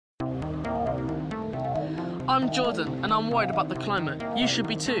I'm Jordan, and I'm worried about the climate. You should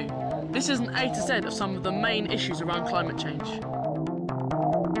be too. This is an A to Z of some of the main issues around climate change.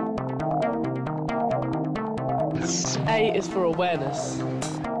 A is for awareness.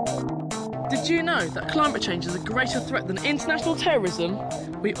 Did you know that climate change is a greater threat than international terrorism?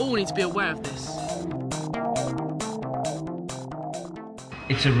 We all need to be aware of this.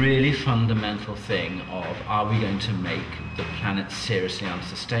 It's a really fundamental thing of, are we going to make the planet seriously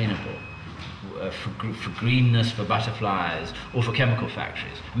unsustainable? For greenness, for butterflies, or for chemical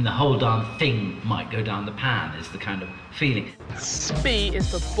factories. I mean, the whole darn thing might go down the pan, is the kind of feeling. B is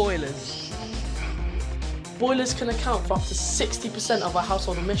for boilers. Boilers can account for up to 60% of our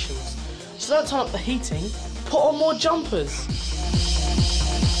household emissions. So don't turn up the heating, put on more jumpers.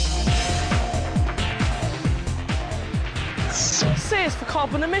 C is for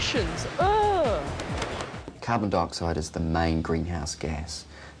carbon emissions. Ugh. Carbon dioxide is the main greenhouse gas,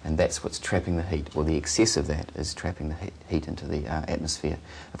 and that's what's trapping the heat. Well, the excess of that is trapping the heat into the atmosphere.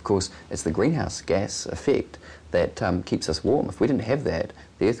 Of course, it's the greenhouse gas effect that keeps us warm. If we didn't have that,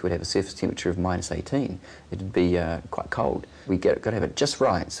 the Earth would have a surface temperature of -18. It'd be quite cold. We've got to have it just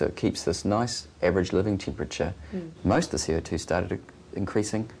right, so it keeps this nice average living temperature. Most of the CO2 started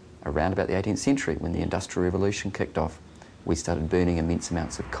increasing around about the 18th century when the Industrial Revolution kicked off. We started burning immense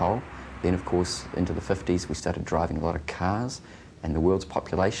amounts of coal. Then, of course, into the 50s, we started driving a lot of cars, and the world's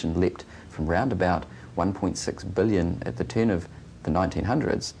population leapt from round about 1.6 billion at the turn of the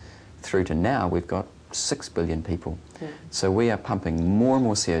 1900s through to now we've got 6 billion people. So we are pumping more and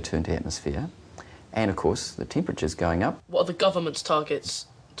more CO2 into the atmosphere, and of course the temperature's going up. What are the government's targets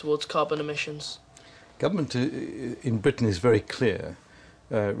towards carbon emissions? Government in Britain is very clear.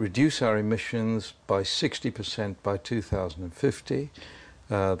 Reduce our emissions by 60% by 2050.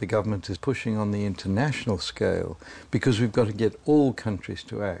 The government is pushing on the international scale because we've got to get all countries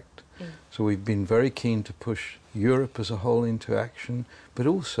to act. So we've been very keen to push Europe as a whole into action, but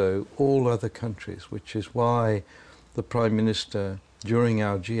also all other countries, which is why the Prime Minister, during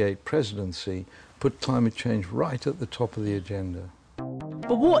our G8 presidency, put climate change right at the top of the agenda.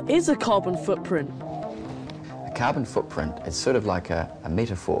 But what is a carbon footprint? A carbon footprint is sort of like a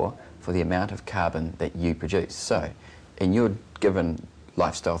metaphor for the amount of carbon that you produce. So, in your given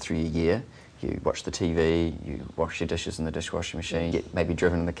lifestyle through your year, you watch the TV, you wash your dishes in the dishwashing machine, get maybe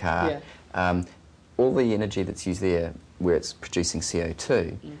driven in the car. All the energy that's used there, where it's producing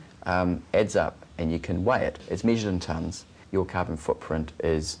CO2, adds up, and you can weigh it. It's measured in tonnes. Your carbon footprint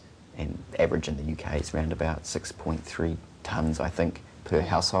is, and average in the UK, is around about 6.3 tonnes, I think, per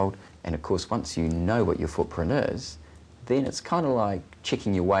household. And of course, once you know what your footprint is, then it's kind of like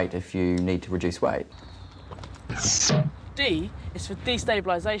checking your weight if you need to reduce weight. D is for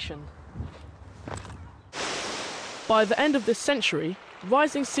destabilisation. By the end of this century,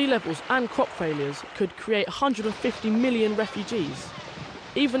 rising sea levels and crop failures could create 150 million refugees.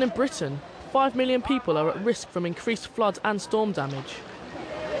 Even in Britain, 5 million people are at risk from increased flood and storm damage.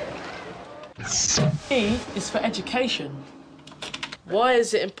 E is for education. Why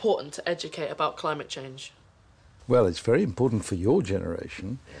is it important to educate about climate change? Well, it's very important for your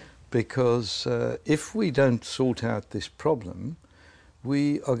generation because if we don't sort out this problem,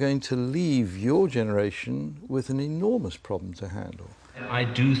 we are going to leave your generation with an enormous problem to handle. I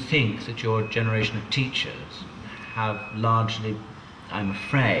do think that your generation of teachers have largely, I'm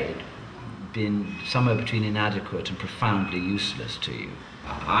afraid, been somewhere between inadequate and profoundly useless to you.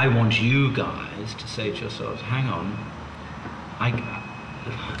 I want you guys to say to yourselves, hang on,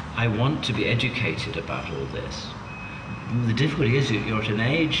 I want to be educated about all this. The difficulty is that you're at an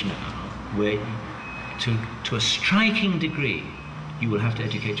age now where, to a striking degree, you will have to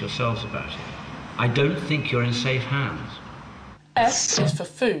educate yourselves about it. I don't think you're in safe hands. S is for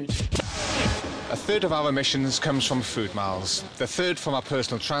food. A third of our emissions comes from food miles, the third from our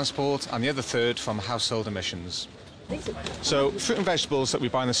personal transport, and the other third from household emissions. So fruit and vegetables that we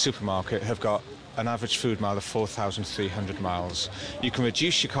buy in the supermarket have got an average food mile of 4,300 miles. You can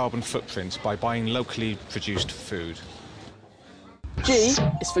reduce your carbon footprint by buying locally produced food. G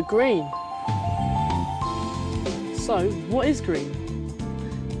is for green. So, what is green?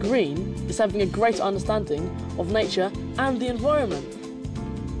 Green is having a greater understanding of nature and the environment.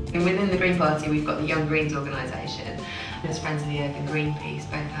 And within the Green Party, we've got the Young Greens organisation. There's Friends of the Earth and Greenpeace,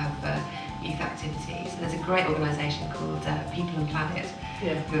 both have youth activities. And there's a great organisation called People and Planet, who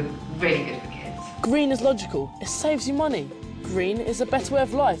are really good for kids. Green is logical. It saves you money. Green is a better way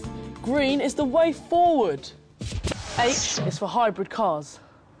of life. Green is the way forward. H is for hybrid cars.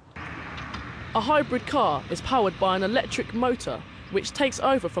 A hybrid car is powered by an electric motor which takes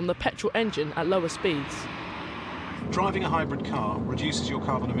over from the petrol engine at lower speeds. Driving a hybrid car reduces your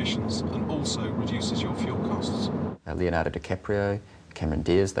carbon emissions and also reduces your fuel costs. Leonardo DiCaprio, Cameron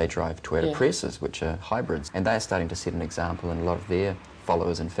Diaz, they drive Toyota Priuses, which are hybrids, and they are starting to set an example, and a lot of their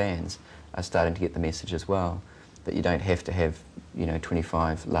followers and fans are starting to get the message as well, that you don't have to have, you know,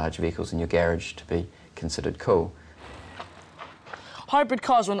 25 large vehicles in your garage to be considered cool. Hybrid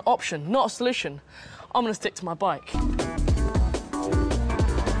cars are an option, not a solution. I'm going to stick to my bike.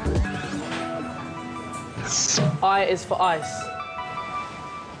 I is for ice.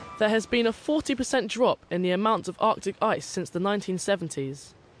 There has been a 40% drop in the amount of Arctic ice since the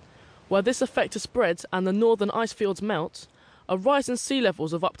 1970s. Where this effect spreads and the northern ice fields melt, a rise in sea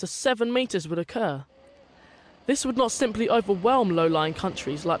levels of up to 7 metres would occur. This would not simply overwhelm low-lying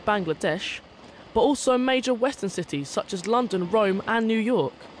countries like Bangladesh, but also major western cities such as London, Rome and New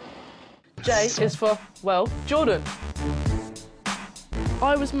York. J is for, well, Jordan.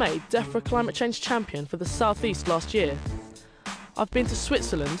 I was made DEFRA Climate Change Champion for the South East last year. I've been to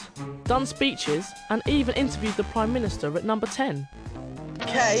Switzerland, done speeches and even interviewed the Prime Minister at number 10.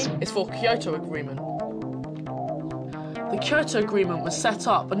 K is for Kyoto Agreement. The Kyoto Agreement was set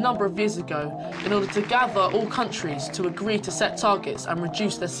up a number of years ago in order to gather all countries to agree to set targets and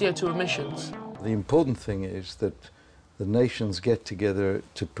reduce their CO2 emissions. The important thing is that the nations get together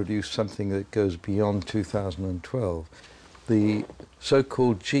to produce something that goes beyond 2012. The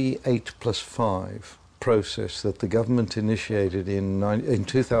so-called G8+5 process that the government initiated in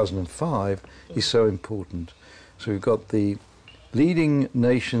 2005 is so important. So we've got the leading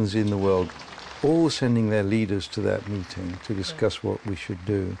nations in the world all sending their leaders to that meeting to discuss what we should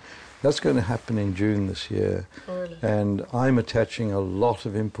do. That's going to happen in June this year. Oh, really? And I'm attaching a lot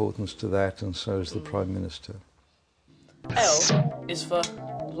of importance to that, and so is the Prime Minister. L is for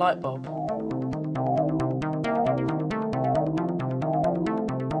light bulb.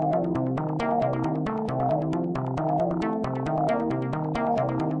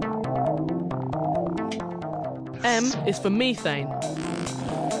 M is for methane.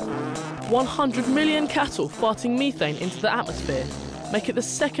 100 million cattle farting methane into the atmosphere make it the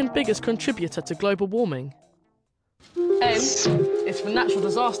second biggest contributor to global warming. N is for natural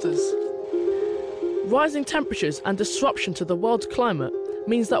disasters. Rising temperatures and disruption to the world's climate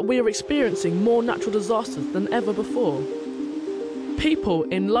means that we are experiencing more natural disasters than ever before. People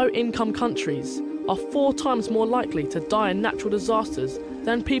in low-income countries are 4 times more likely to die in natural disasters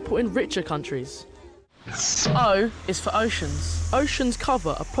than people in richer countries. O is for oceans. Oceans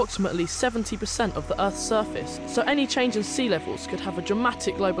cover approximately 70% of the Earth's surface, so any change in sea levels could have a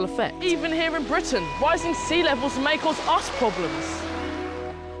dramatic global effect. Even here in Britain, rising sea levels may cause us problems.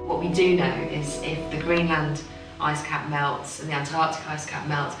 What we do know is if the Greenland ice cap melts and the Antarctic ice cap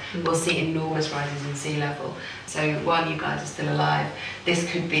melts, we'll see enormous rises in sea level. So while you guys are still alive,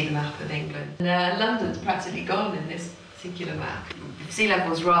 this could be the map of England. And London's practically gone in this particular map. If sea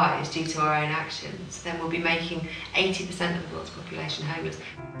levels rise due to our own actions, then we'll be making 80% of the world's population homeless.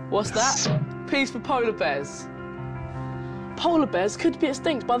 What's that? P is for polar bears. Polar bears could be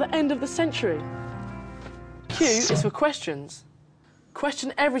extinct by the end of the century. Q is for questions.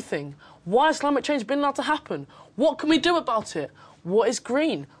 Question everything. Why has climate change been allowed to happen? What can we do about it? What is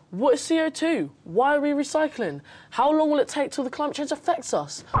green? What is CO2? Why are we recycling? How long will it take till the climate change affects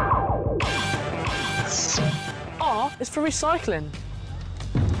us? R is for recycling.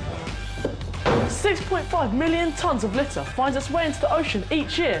 6.5 million tonnes of litter finds its way into the ocean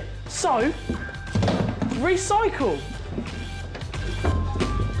each year. So, recycle.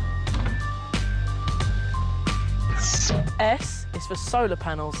 S is for solar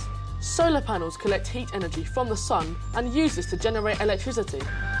panels. Solar panels collect heat energy from the sun and use this to generate electricity.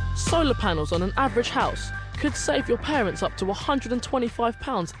 Solar panels on an average house could save your parents up to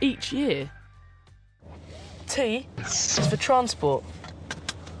 £125 each year. T is for transport.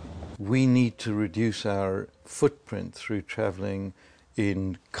 We need to reduce our footprint through travelling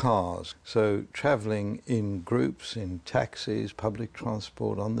in cars. So travelling in groups, in taxis, public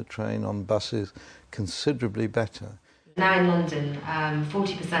transport, on the train, on buses, considerably better. Now in London,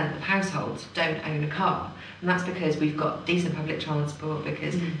 40% of households don't own a car, and that's because we've got decent public transport,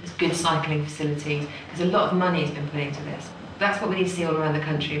 because there's good cycling facilities, there's a lot of money has been put into this. That's what we need to see all around the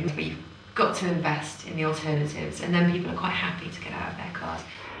country. We've got to invest in the alternatives, and then people are quite happy to get out of their cars.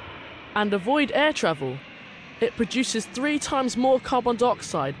 And avoid air travel. It produces 3 times more carbon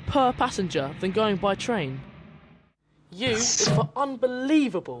dioxide per passenger than going by train. U is for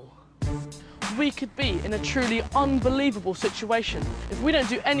unbelievable. We could be in a truly unbelievable situation if we don't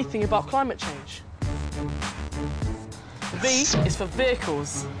do anything about climate change. V is for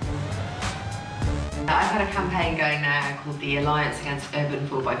vehicles. I've had a campaign going now called the Alliance Against Urban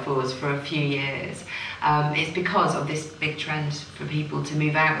 4x4s for a few years, It's because of this big trend for people to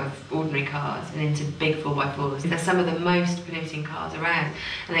move out of ordinary cars and into big 4x4s. They're some of the most polluting cars around,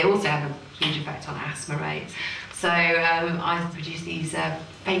 and they also have a huge effect on asthma rates. So I produced these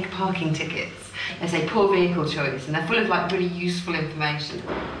fake parking tickets. They say poor vehicle choice, and they're full of like really useful information.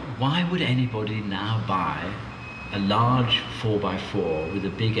 Why would anybody now buy a large 4x4 with a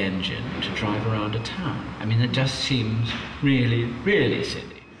big engine to drive around a town? I mean, it just seems really, really silly.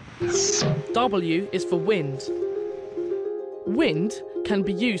 W is for wind. Wind can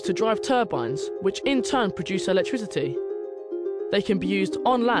be used to drive turbines, which in turn produce electricity. They can be used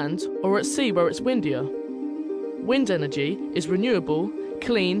on land or at sea where it's windier. Wind energy is renewable,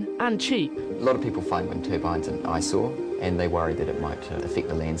 clean and cheap. A lot of people find wind turbines an eyesore, and they worry that it might affect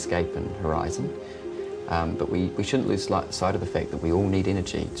the landscape and horizon. But we shouldn't lose sight of the fact that we all need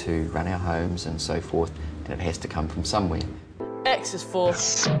energy to run our homes and so forth, and it has to come from somewhere. X is for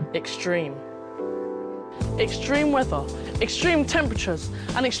extreme. Extreme weather, extreme temperatures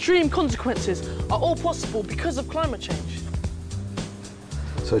and extreme consequences are all possible because of climate change.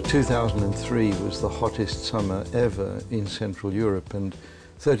 So 2003 was the hottest summer ever in Central Europe, and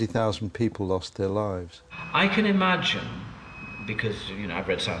 30,000 people lost their lives. I can imagine, because, you know, I've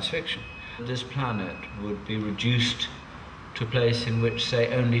read science fiction, this planet would be reduced to a place in which,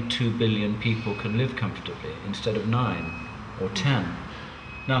 say, only 2 billion people can live comfortably instead of 9 or 10.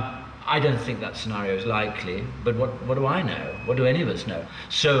 Now, I don't think that scenario is likely, but what do I know? What do any of us know?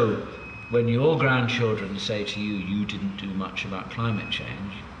 So, when your grandchildren say to you, you didn't do much about climate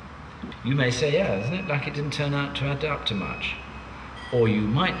change, you may say, yeah, isn't it like it didn't turn out to add up to much? Or you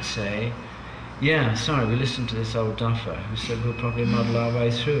might say, yeah, sorry, we listened to this old duffer who said we'll probably muddle our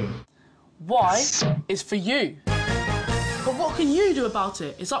way through. Y is for you. But what can you do about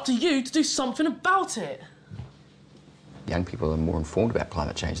it? It's up to you to do something about it. Young people are more informed about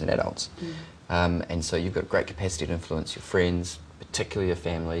climate change than adults. And so you've got great capacity to influence your friends, particularly your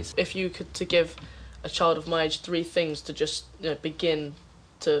families. If you could to give a child of my age 3 things to just begin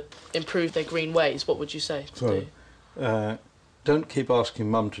to improve their green ways, what would you say to do? Don't keep asking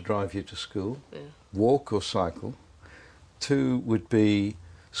mum to drive you to school. Yeah. Walk or cycle. 2 would be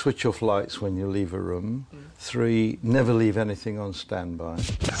switch off lights when you leave a room. 3, never leave anything on standby.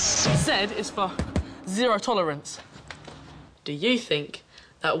 Z is for zero tolerance. Do you think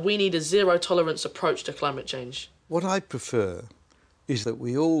that we need a zero tolerance approach to climate change? What I prefer is that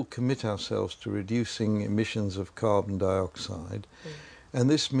we all commit ourselves to reducing emissions of carbon dioxide,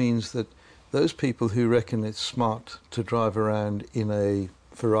 and this means that those people who reckon it's smart to drive around in a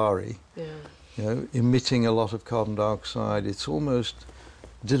Ferrari, emitting a lot of carbon dioxide, it's almost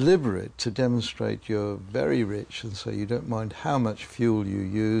deliberate to demonstrate you're very rich, and so you don't mind how much fuel you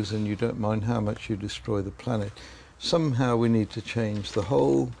use and you don't mind how much you destroy the planet. Somehow we need to change the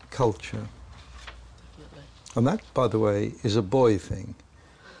whole culture. Definitely. And that, by the way, is a boy thing.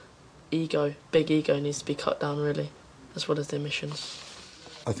 Ego, big ego needs to be cut down, really, as well as the emissions.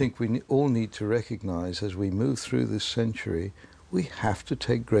 I think we all need to recognise, as we move through this century, we have to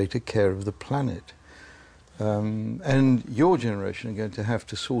take greater care of the planet. And your generation are going to have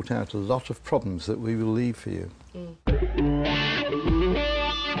to sort out a lot of problems that we will leave for you.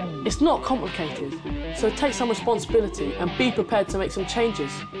 It's not complicated, so take some responsibility and be prepared to make some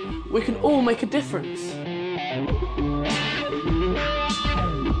changes. We can all make a difference.